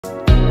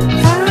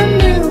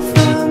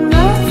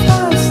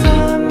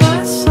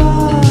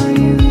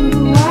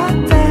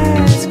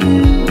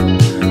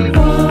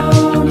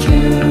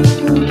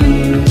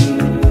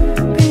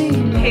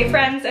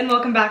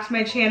to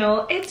my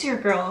channel. It's your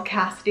girl,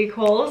 Cassidy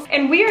Coles,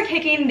 and we are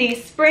kicking the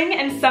spring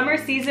and summer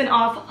season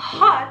off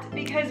hot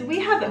because we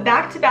have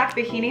back-to-back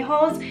bikini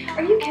hauls.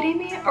 Are you kidding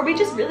me? Are we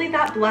just really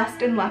that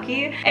blessed and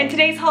lucky? And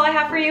today's haul I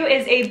have for you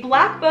is a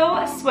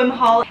Blackbough Swim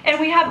Haul, and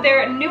we have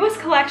their newest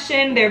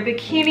collection, their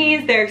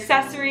bikinis, their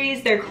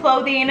accessories, their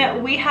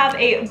clothing. We have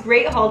a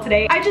great haul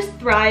today. I just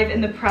thrive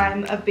in the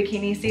prime of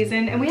bikini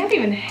season, and we haven't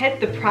even hit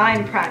the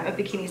prime of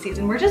bikini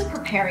season. We're just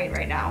preparing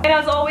right now. And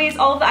as always,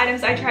 all of the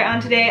items I try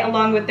on today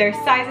along with their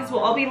sizes will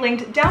all be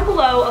linked down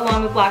below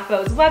along with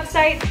Blackbough's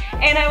website,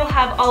 and I will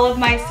have all of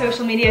my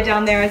social media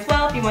down there as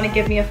well if you want to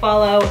give me a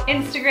follow.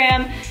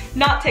 Instagram,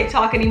 not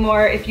TikTok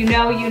anymore, if you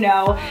know, you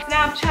know.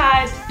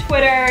 Snapchat,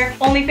 Twitter,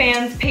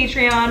 OnlyFans,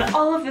 Patreon,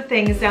 all of the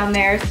things down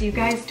there so you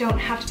guys don't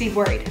have to be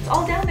worried. It's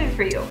all down there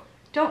for you.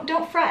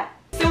 Don't fret.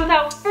 So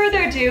without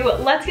further ado,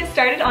 let's get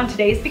started on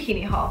today's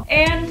bikini haul.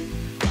 And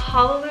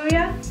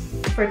hallelujah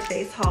for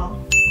today's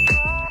haul.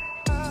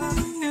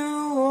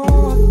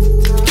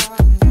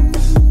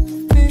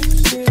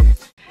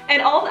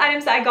 And all of the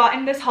items that I got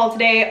in this haul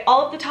today,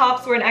 all of the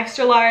tops were an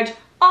extra large,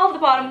 all of the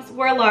bottoms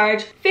were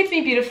large, fits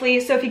me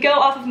beautifully, so if you go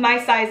off of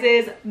my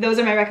sizes, those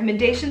are my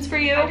recommendations for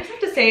you. I just have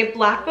to say,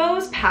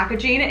 Blackbough's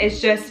packaging is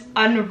just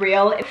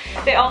unreal.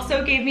 They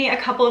also gave me a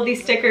couple of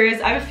these stickers.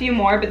 I have a few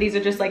more, but these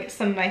are just like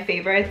some of my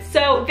favorites.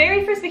 So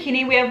very first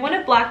bikini, we have one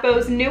of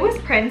Blackbough's newest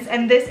prints,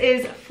 and this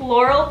is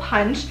Floral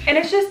Punch, and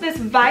it's just this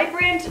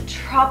vibrant,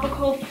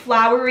 tropical,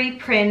 flowery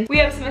print. We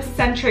have some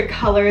eccentric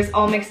colors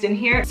all mixed in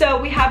here.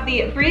 So we have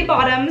the brie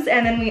bottoms,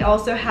 and then we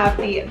also have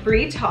the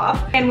brie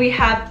top, and we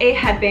have a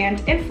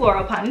headband in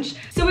Floral Punch.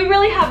 So we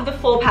really have the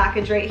full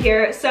package right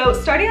here. So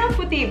starting off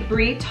with the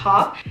brie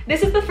top,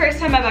 this is the first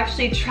time I've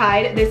actually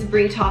tried this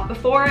brie top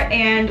before,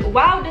 and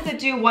wow, does it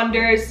do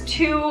wonders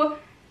to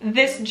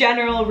this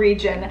general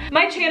region.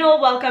 My channel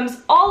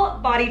welcomes all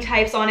body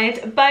types on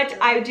it, but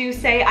I do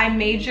say I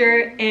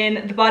major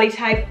in the body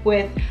type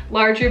with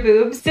larger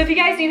boobs. So if you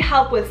guys need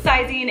help with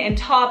sizing and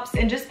tops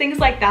and just things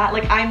like that,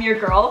 like I'm your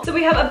girl. So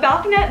we have a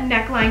balconette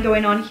neckline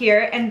going on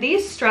here, and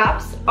these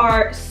straps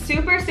are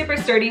super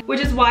sturdy,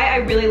 which is why I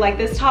really like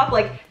this top.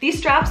 Like these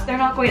straps, they're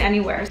not going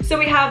anywhere. So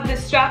we have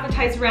this strap that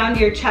ties around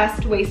your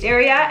chest waist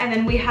area, and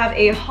then we have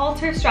a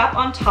halter strap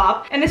on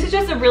top, and this is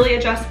just a really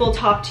adjustable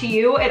top to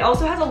you. It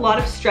also has a lot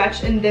of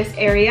stretch in this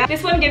area.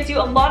 This one gives you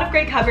a lot of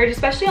great coverage,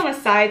 especially on the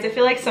sides. I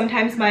feel like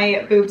sometimes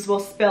my boobs will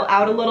spill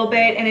out a little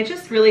bit, and it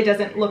just really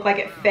doesn't look like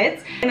it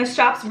fits. And the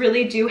straps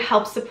really do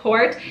help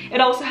support.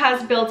 It also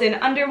has built-in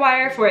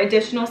underwire for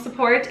additional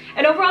support,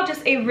 and overall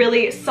just a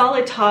really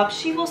solid top.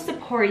 She will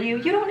support you.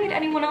 You don't need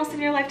anyone else in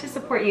your life to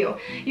support you.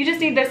 You just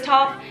need this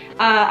top.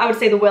 I would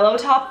say the willow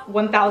top,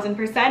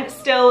 1000%.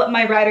 Still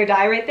my ride or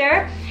die right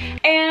there.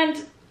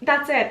 And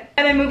that's it.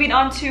 And then moving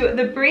on to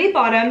the brie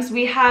bottoms,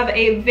 we have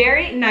a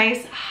very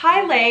nice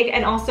high leg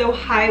and also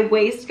high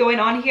waist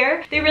going on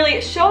here. They really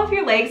show off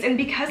your legs, and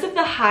because of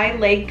the high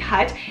leg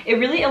cut, it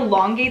really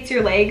elongates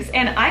your legs.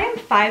 And I am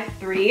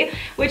 5'3",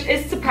 which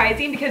is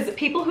surprising because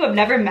people who have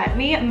never met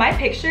me, my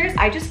pictures,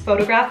 I just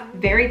photograph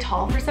very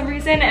tall for some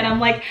reason, and I'm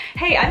like,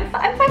 hey, I'm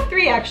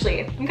 5'3"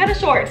 actually. I'm kind of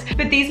short.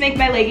 But these make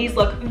my leggies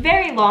look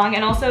very long,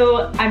 and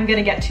also I'm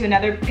gonna get to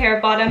another pair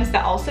of bottoms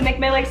that also make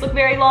my legs look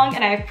very long,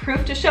 and I have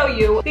proof to show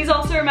you. These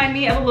also remind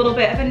me of a little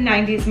bit of a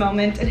 90s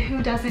moment, and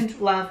who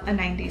doesn't love a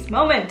 90s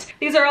moment?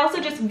 These are also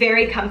just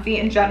very comfy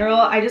in general.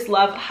 I just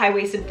love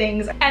high-waisted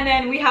things. And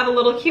then we have a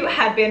little cute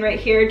headband right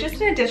here,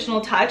 just an additional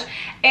touch.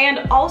 And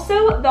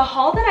also the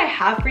haul that I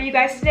have for you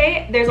guys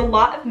today, there's a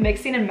lot of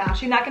mixing and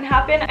matching that can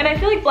happen. And I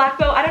feel like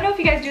Blackbough, I don't know if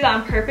you guys do that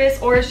on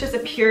purpose or it's just a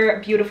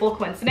pure beautiful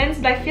coincidence,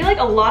 but I feel like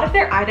a lot of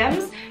their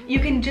items you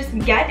can just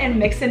get and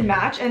mix and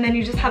match, and then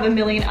you just have a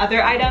million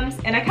other items,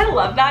 and I kind of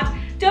love that.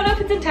 Don't know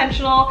if it's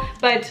intentional,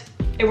 but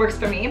it works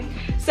for me.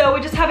 So we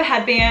just have a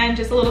headband,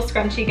 just a little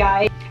scrunchy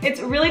guy.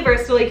 It's really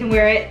versatile. You can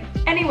wear it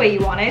any way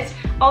you want it.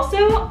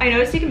 Also, I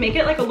noticed you can make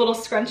it like a little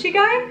scrunchy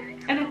guy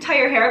and tie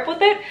your hair up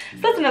with it.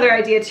 So that's another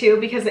idea too,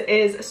 because it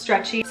is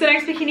stretchy. So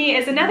next bikini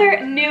is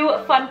another new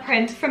fun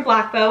print from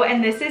Blackbough,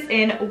 and this is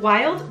in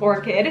Wild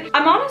Orchid.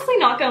 I'm honestly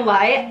not gonna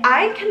lie,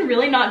 I can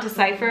really not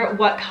decipher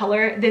what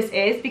color this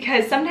is,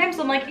 because sometimes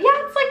I'm like,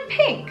 yeah, it's like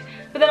pink.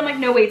 But then I'm like,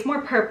 no wait, it's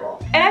more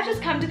purple. And I've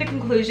just come to the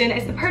conclusion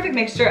it's the perfect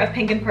mixture of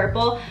pink and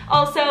purple.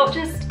 Also,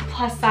 just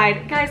plus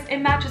side, guys, it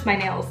matches my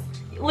nails.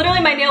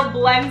 Literally my nail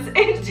blends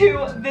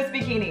into this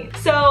bikini.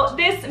 So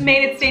this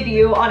made its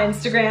debut on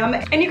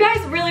Instagram, and you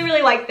guys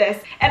really like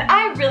this. And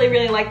I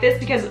really like this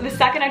because the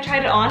second I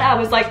tried it on, I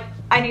was like,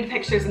 I need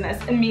pictures in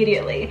this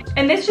immediately.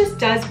 And this just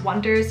does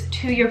wonders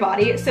to your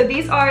body. So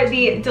these are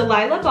the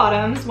Delilah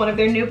bottoms, one of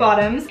their new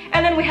bottoms.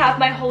 And then we have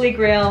my holy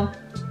grail,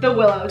 the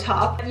willow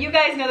top. You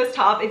guys know this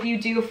top if you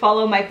do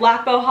follow my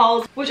Blackbough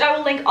hauls, which I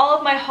will link all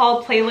of my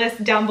haul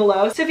playlists down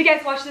below. So if you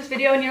guys watch this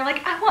video and you're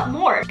like, I want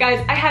more,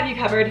 guys, I have you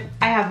covered.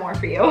 I have more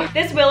for you.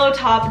 This willow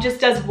top just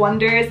does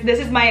wonders. This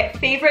is my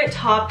favorite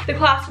top. The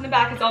clasp in the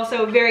back is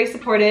also very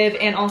supportive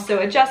and also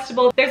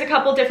adjustable. There's a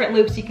couple different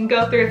loops you can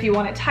go through if you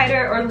want it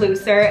tighter or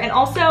looser. And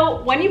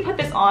also when you put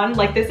this on,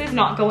 like, this is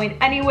not going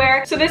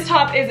anywhere. So this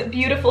top is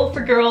beautiful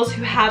for girls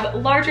who have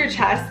larger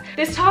chests.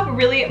 This top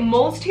really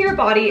molds to your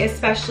body,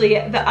 especially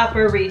the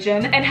upper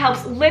region, and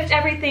helps lift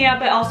everything up,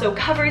 but also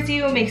covers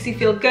you, makes you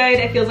feel good.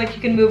 It feels like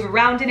you can move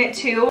around in it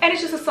too. And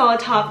it's just a solid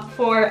top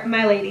for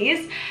my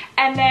ladies.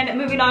 And then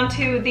moving on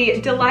to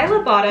the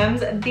Delilah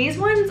bottoms, these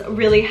ones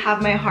really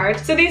have my heart.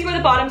 So these were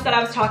the bottoms that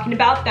I was talking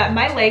about, that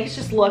my legs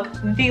just look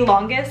the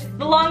longest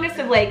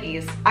of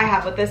leggies I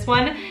have with this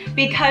one,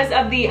 because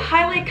of the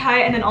high leg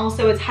cut, and then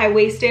also it's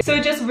high-waisted. So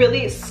it just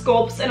really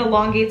sculpts and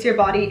elongates your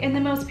body in the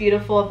most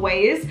beautiful of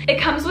ways. It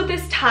comes with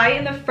this tie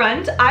in the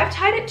front. I've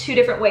tied it 2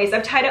 different ways.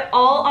 I've tied it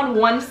all on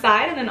one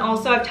side, and then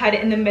also I've tied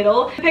it in the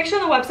middle. The picture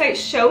on the website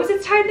shows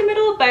it's tied in the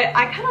middle, but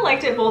I kind of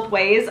liked it both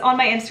ways. On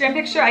my Instagram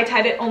picture, I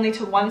tied it only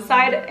to one side,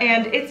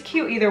 and it's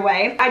cute either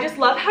way. I just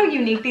love how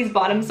unique these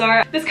bottoms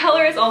are. This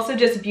color is also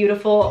just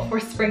beautiful for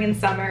spring and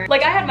summer.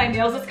 Like, I had my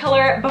nails this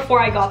color before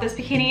I got this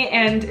bikini,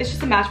 and it's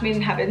just a match made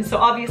in heaven. So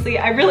obviously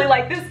I really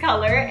like this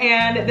color,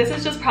 and this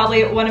is just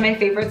probably one of my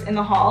favorites in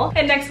the haul.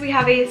 And next we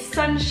have a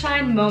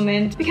sunshine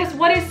moment, because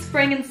what is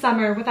spring and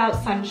summer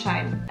without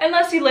sunshine?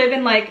 Unless you live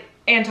in like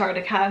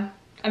Antarctica.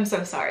 I'm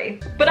so sorry.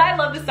 But I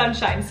love the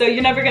sunshine, so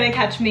you're never gonna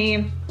catch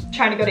me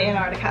trying to go to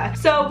Antarctica.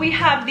 So we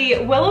have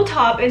the willow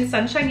top in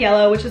sunshine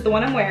yellow, which is the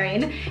one I'm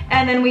wearing,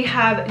 and then we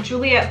have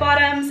Juliet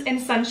bottoms in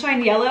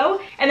sunshine yellow,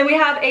 and then we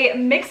have a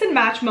mix and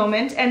match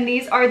moment, and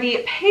these are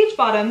the page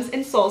bottoms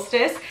in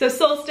solstice. So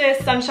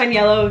solstice, sunshine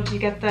yellow. Do you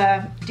get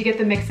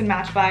the mix and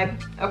match vibe?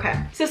 Okay.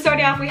 So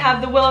starting off, we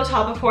have the willow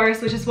top, of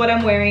course, which is what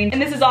I'm wearing,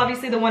 and this is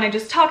obviously the one I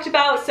just talked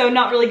about, so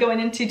not really going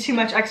into too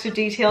much extra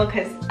detail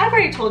because I've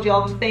already told you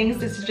all the things.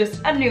 This is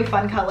just a new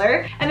fun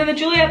color. And then the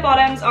Juliet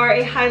bottoms are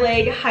a high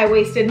leg,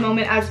 high-waisted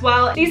moment as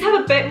well. These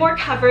have a bit more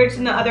coverage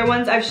than the other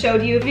ones I've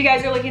showed you. If you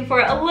guys are looking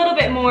for a little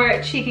bit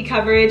more cheeky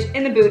coverage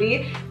in the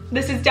booty,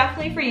 this is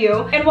definitely for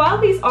you. And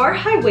while these are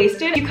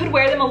high-waisted, you could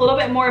wear them a little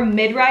bit more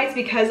mid-rise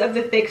because of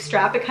the thick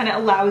strap. It kind of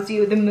allows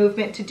you the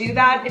movement to do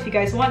that if you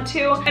guys want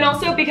to. And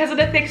also because of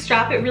the thick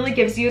strap, it really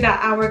gives you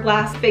that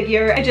hourglass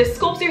figure. It just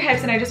sculpts your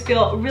hips, and I just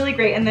feel really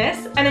great in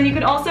this. And then you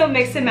can also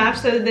mix and match.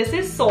 So this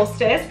is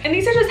solstice, and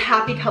these are just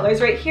happy colors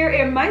right here.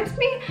 It reminds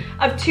me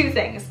of 2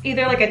 things,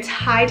 either like a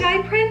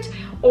tie-dye print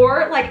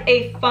or like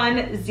a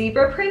fun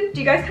zebra print.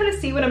 Do you guys kind of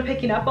see what I'm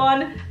picking up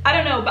on? I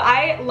don't know, but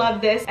I love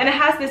this. And it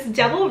has this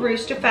double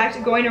ruched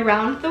effect going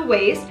around the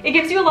waist. It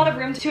gives you a lot of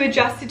room to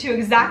adjust it to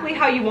exactly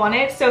how you want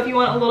it. So if you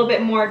want a little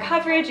bit more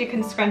coverage, you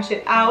can scrunch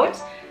it out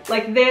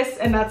like this,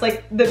 and that's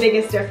like the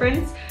biggest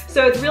difference.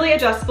 So it's really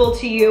adjustable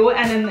to you.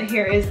 And then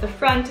here is the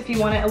front if you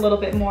want it a little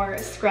bit more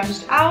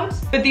scrunched out.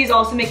 But these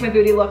also make my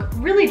booty look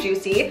really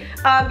juicy.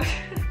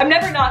 I'm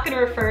never not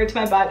gonna refer to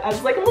my butt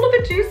as like a little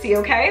bit juicy,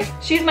 okay?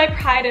 She's my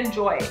pride and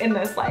joy in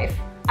this life.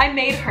 I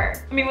made her.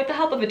 I mean, with the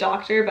help of a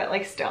doctor, but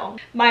like still,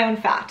 my own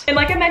fat. And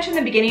like I mentioned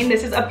in the beginning,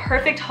 this is a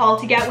perfect haul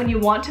to get when you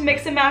want to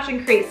mix and match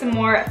and create some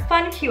more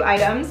fun, cute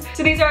items.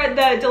 So these are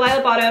the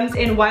Delilah bottoms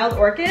in Wild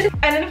Orchid.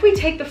 And then if we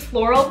take the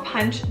Floral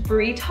Punch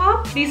Brie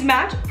top, these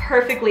match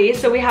perfectly.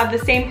 So we have the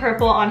same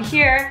purple on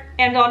here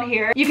and on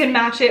here. You can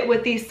match it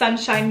with the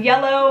Sunshine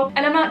Yellow.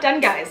 And I'm not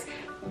done, guys.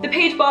 The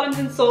page bottoms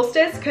in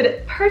Solstice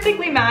could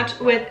perfectly match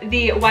with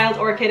the Wild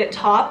Orchid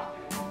top.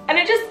 And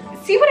it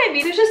just, see what I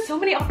mean? There's just so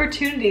many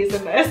opportunities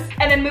in this.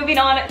 And then moving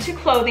on to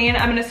clothing,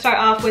 I'm gonna start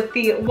off with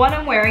the one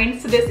I'm wearing.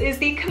 So this is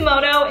the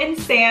kimono in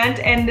sand,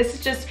 and this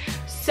is just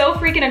so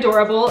freaking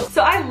adorable.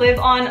 So I live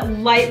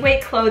on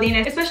lightweight clothing,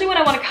 especially when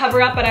I want to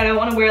cover up but I don't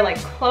want to wear like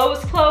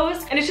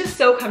clothes, and it's just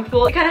so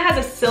comfortable. It kind of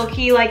has a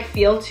silky like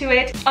feel to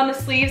it. On the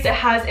sleeves it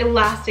has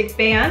elastic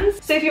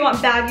bands, so if you want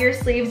baggier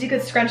sleeves you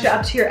could scrunch it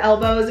up to your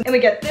elbows, and we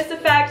get this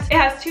effect. It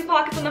has 2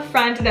 pockets on the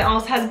front, and it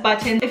also has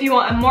buttons if you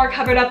want a more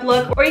covered up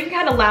look, or you can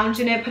kind of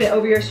lounge in it, put it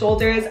over your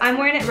shoulders. I'm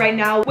wearing it right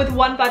now with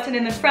 1 button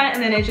in the front,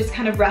 and then it's just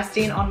kind of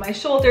resting on my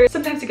shoulders.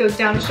 Sometimes it goes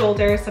down the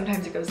shoulder,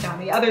 sometimes it goes down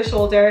the other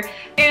shoulder,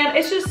 and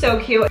it's just so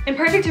cute and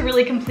perfect to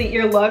really complete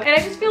your look. And I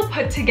just feel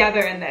put together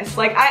in this.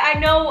 Like I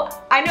know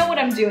what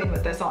I'm doing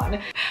with this on.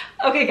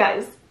 Okay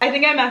guys, I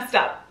think I messed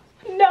up.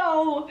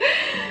 No,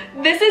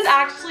 this is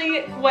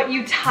actually what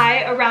you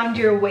tie around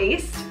your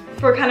waist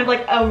for kind of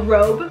like a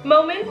robe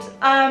moment.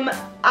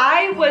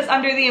 I was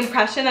under the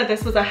impression that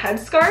this was a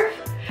headscarf,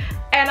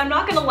 and I'm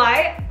not gonna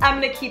lie,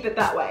 I'm gonna keep it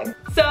that way.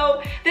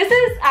 So this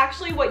is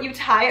actually what you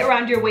tie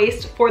around your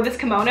waist for this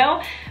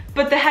kimono,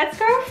 but the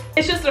headscarf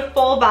is just a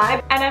full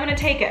vibe, and I'm gonna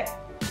take it.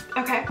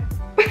 Okay.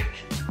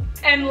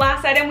 And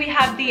last item, we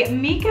have the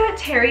Mika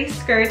Terry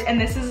skirt, and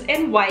this is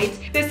in white.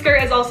 This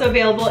skirt is also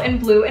available in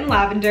blue and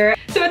lavender.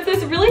 So it's this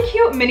this really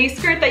cute mini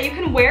skirt that you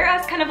can wear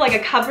as kind of like a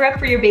cover up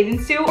for your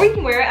bathing suit, or you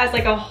can wear it as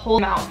like a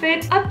whole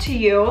outfit, up to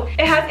you.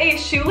 It has a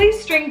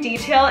shoelace string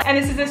detail, and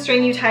this is a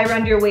string you tie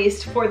around your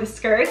waist for the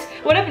skirt.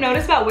 What I've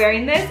noticed about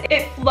wearing this,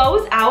 it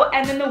flows out,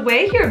 and then the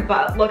way your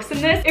butt looks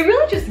in this, it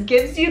really just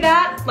gives you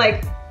that,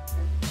 like,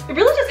 it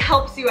really just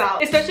helps you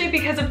out, especially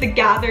because of the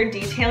gathered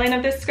detailing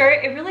of this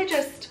skirt. It really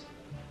just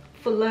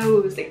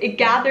flows. It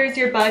gathers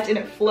your butt and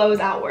it flows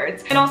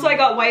outwards. And also I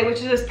got white, which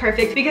is just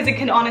perfect because it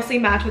can honestly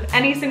match with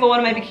any single one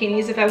of my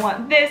bikinis if I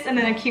want this and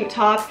then a cute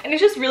top. And it's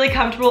just really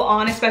comfortable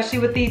on, especially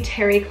with the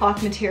terry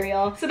cloth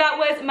material. So that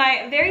was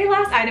my very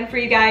last item for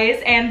you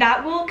guys, and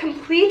that will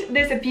complete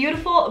this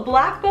beautiful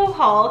Blackbough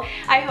haul.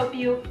 I hope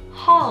you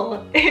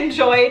haul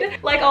enjoyed.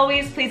 Like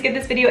always, please give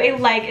this video a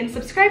like and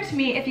subscribe to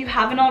me if you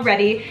haven't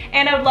already,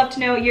 and I would love to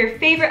know your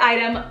favorite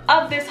item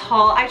of this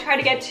haul. I try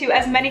to get to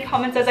as many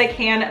comments as I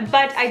can,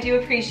 but I do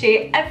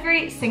appreciate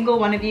every single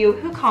one of you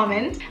who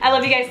comment. I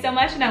love you guys so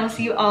much, and I will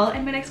see you all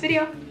in my next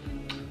video.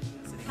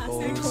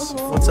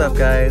 What's up,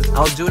 guys?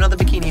 I'll do another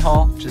bikini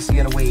haul, just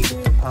you gotta wait.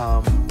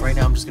 Right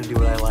now I'm just gonna do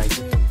what I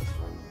like.